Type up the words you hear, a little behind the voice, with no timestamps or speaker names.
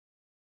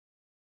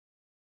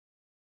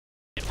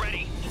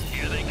ready.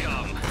 Here they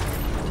come.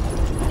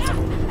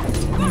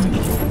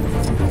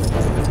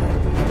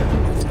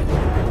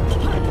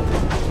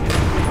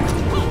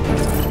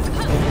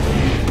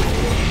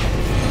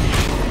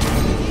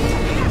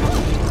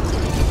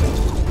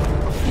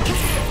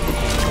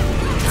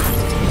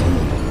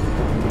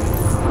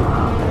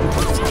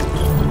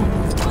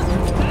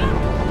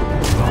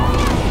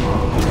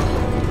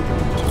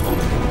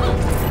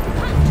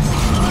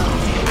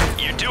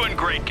 You're doing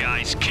great,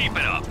 guys. Keep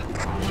it up.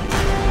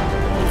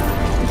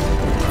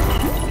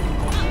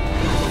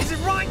 Is it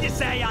wrong to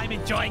say I'm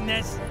enjoying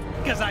this?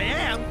 Because I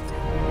am.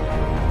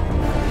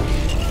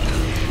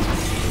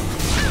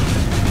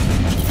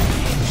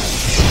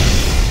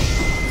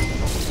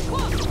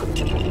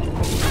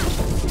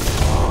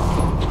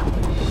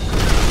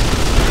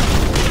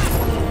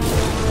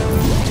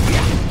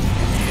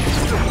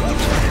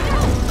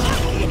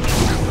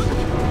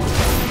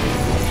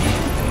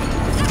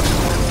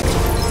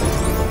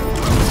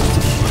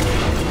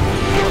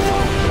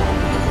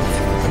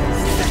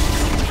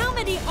 How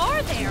many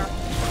are there?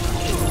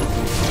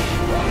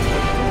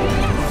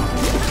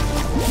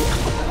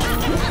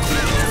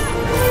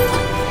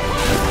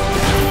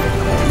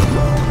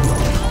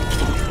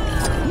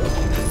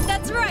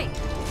 That's right.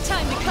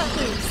 Time to cut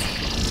loose.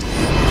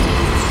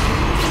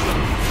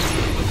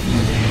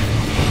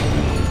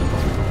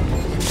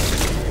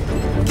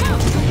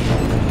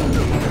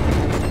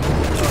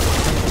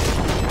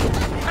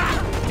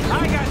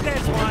 I got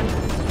this one.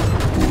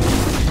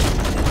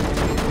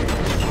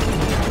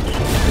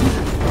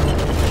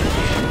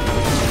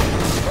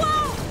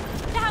 Whoa!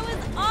 That was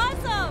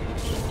awesome!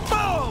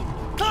 Boom!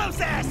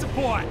 Close air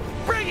support.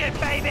 Bring it,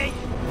 baby.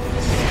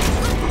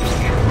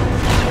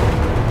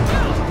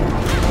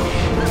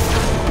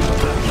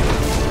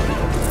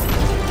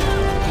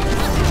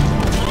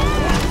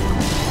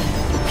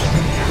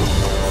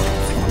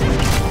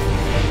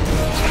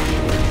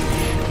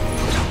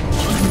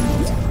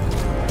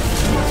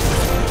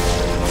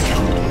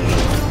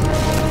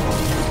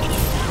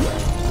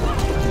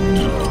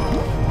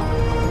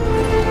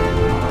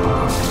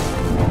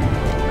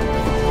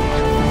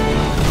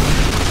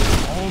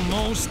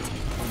 Almost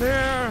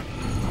there.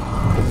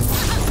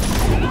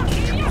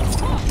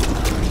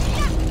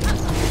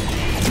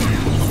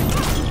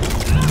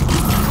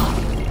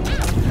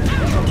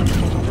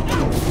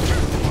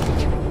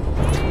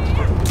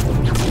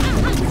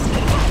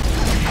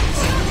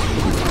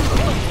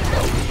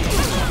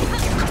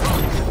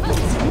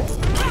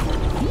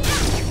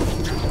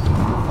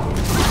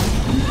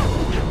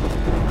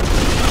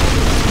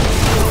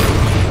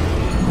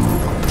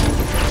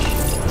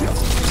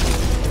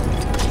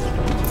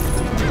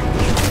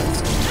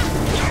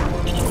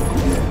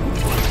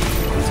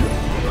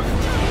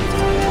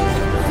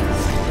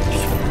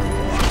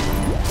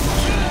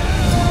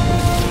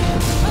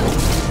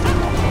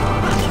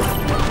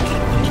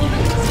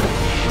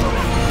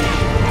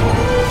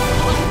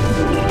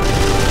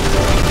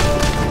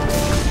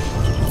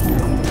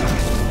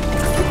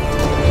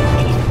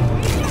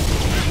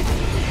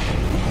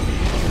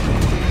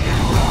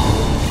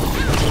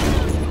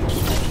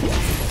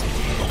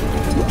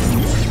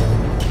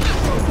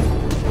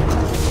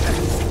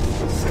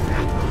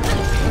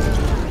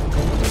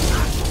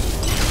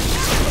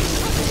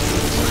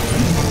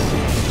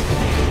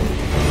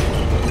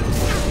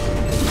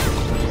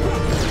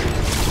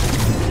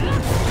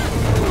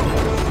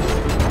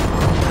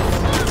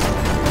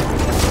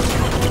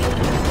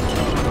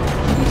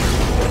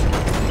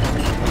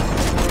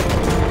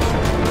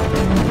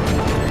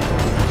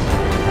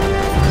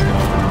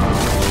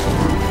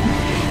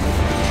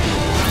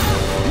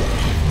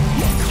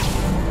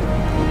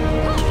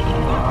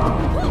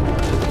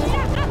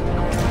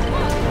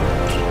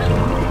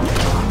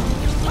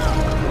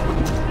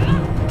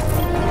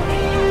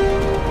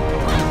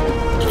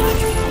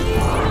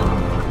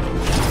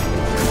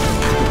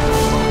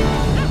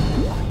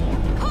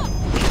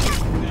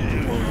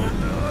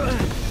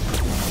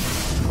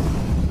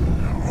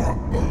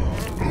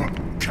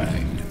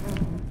 Kang,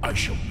 I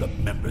shall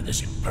remember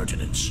this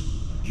impertinence.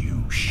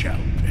 You shall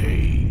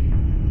pay.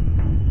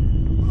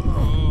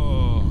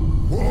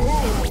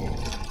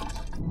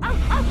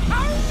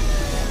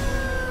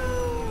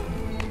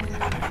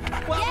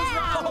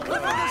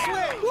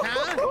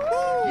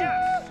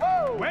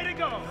 Yes. Way to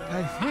go.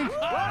 I think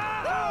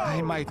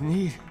I might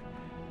need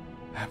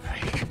a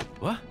break.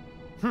 What?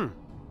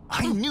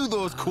 I knew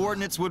those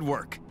coordinates would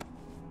work.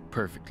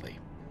 Perfectly.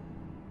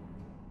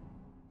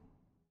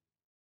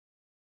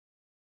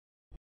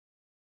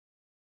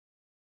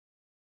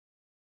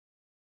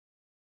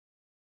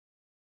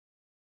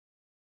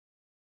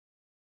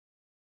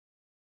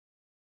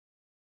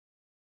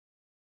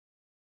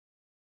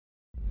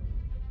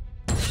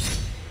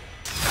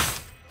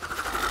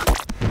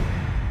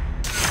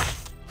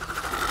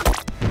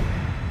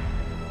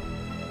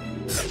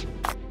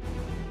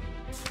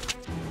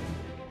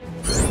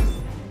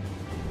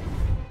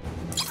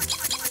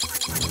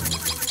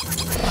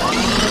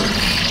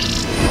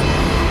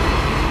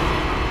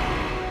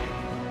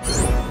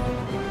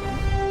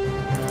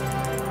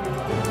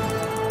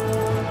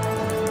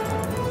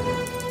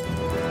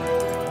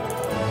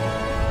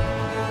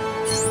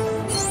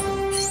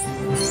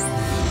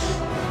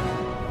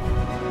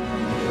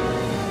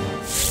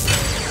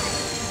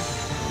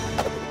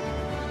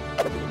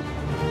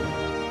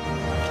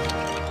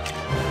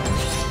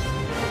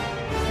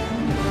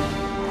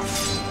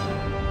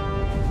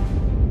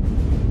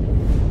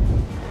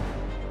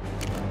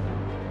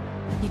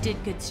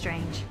 did good,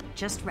 Strange.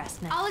 Just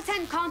rest now. I'll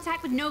attend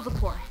contact with Nova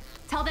Corps.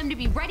 Tell them to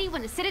be ready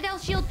when the Citadel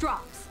shield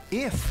drops.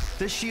 If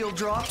the shield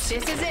drops.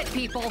 This is it,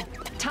 people.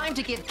 Time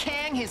to give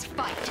Kang his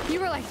fight. You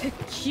were like the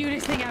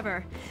cutest thing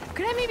ever.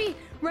 Could I maybe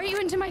write you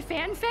into my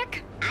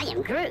fanfic? I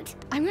am Groot.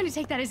 I'm gonna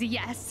take that as a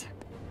yes.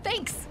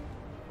 Thanks.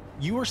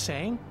 You were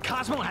saying?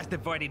 Cosmo has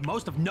diverted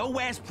most of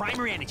Nowhere's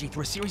primary energy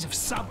through a series of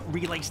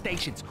sub-relay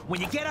stations.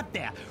 When you get up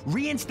there,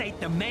 reinstate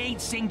the main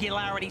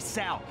singularity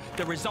cell.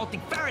 The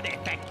resulting Faraday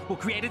effect will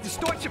create a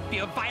distortion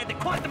field via the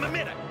quantum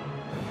emitter.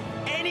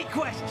 Any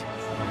questions?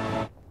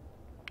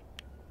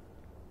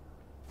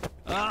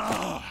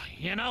 Oh,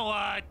 you know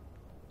what?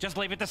 Just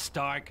leave it to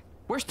Stark.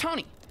 Where's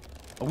Tony?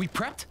 Are we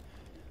prepped?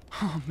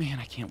 Oh man,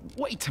 I can't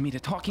wait to meet a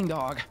talking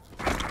dog.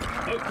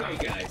 Okay,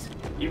 guys.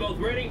 You both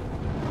ready?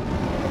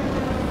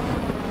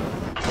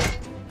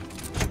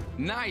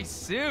 Nice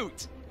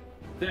suit!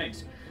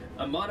 Thanks.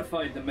 I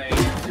modified the main...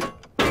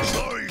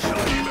 Sorry,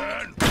 Sonny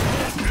Man.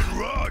 Fucking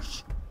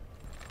rush.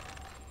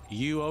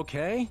 You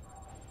okay?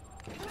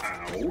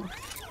 Ow.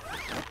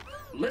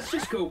 Let's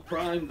just go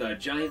prime the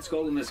giant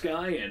skull in the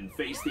sky and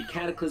face the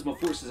cataclysmal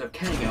forces of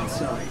Kang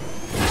outside.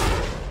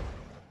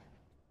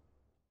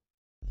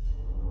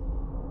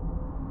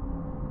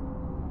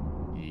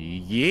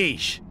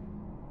 Yeesh.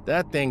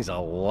 That thing's a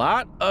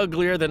lot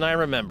uglier than I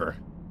remember.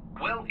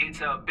 Well, it's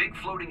a big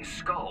floating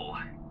skull.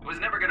 It was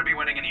never gonna be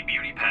winning any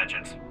beauty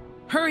pageants.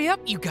 Hurry up,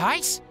 you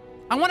guys!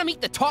 I want to meet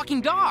the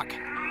talking dog! Please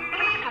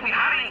to be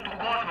hurrying to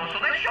Cosmo so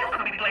that show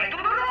can be played to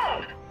the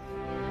road!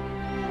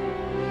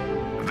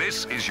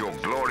 This is your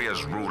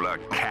glorious ruler,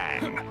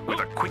 Kang, with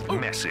a quick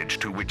message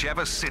to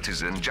whichever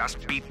citizen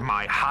just beat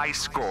my high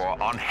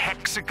score on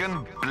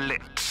Hexagon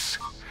Blitz.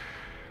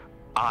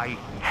 I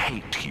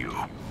hate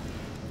you.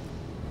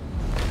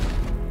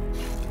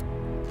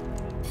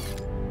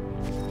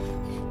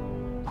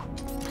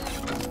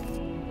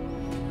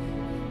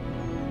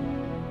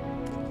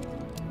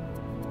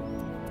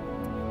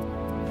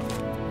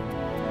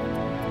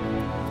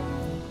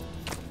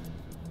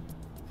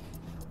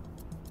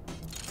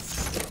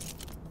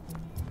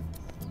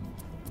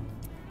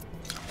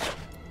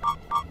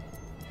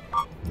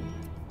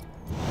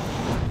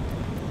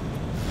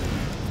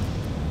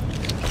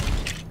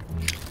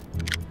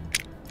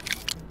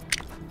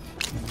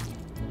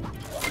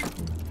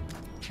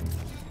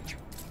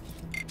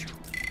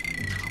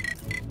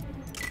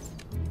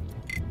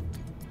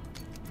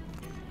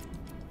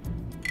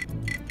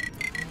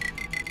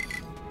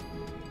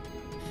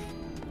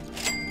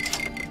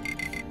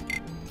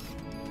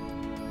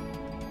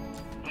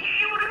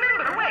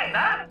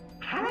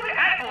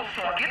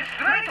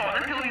 Straight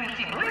on until you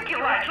see blinky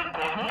lights of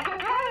Cosmo's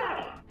control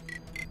room.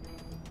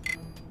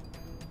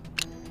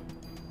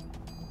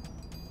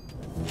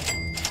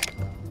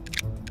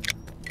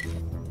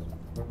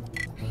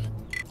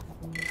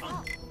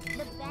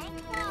 The bank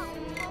vault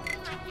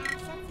holding my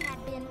assets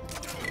have been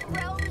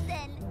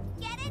frozen.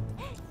 Get it?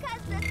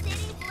 Because the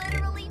city's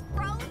literally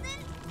frozen?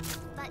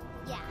 But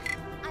yeah,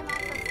 I'm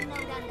also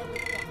snowed under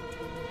with debt.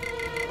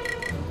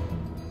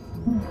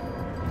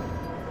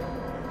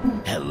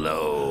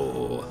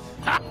 Hello.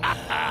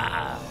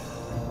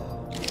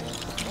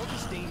 All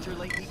this danger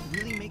lately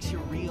really makes you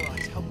realize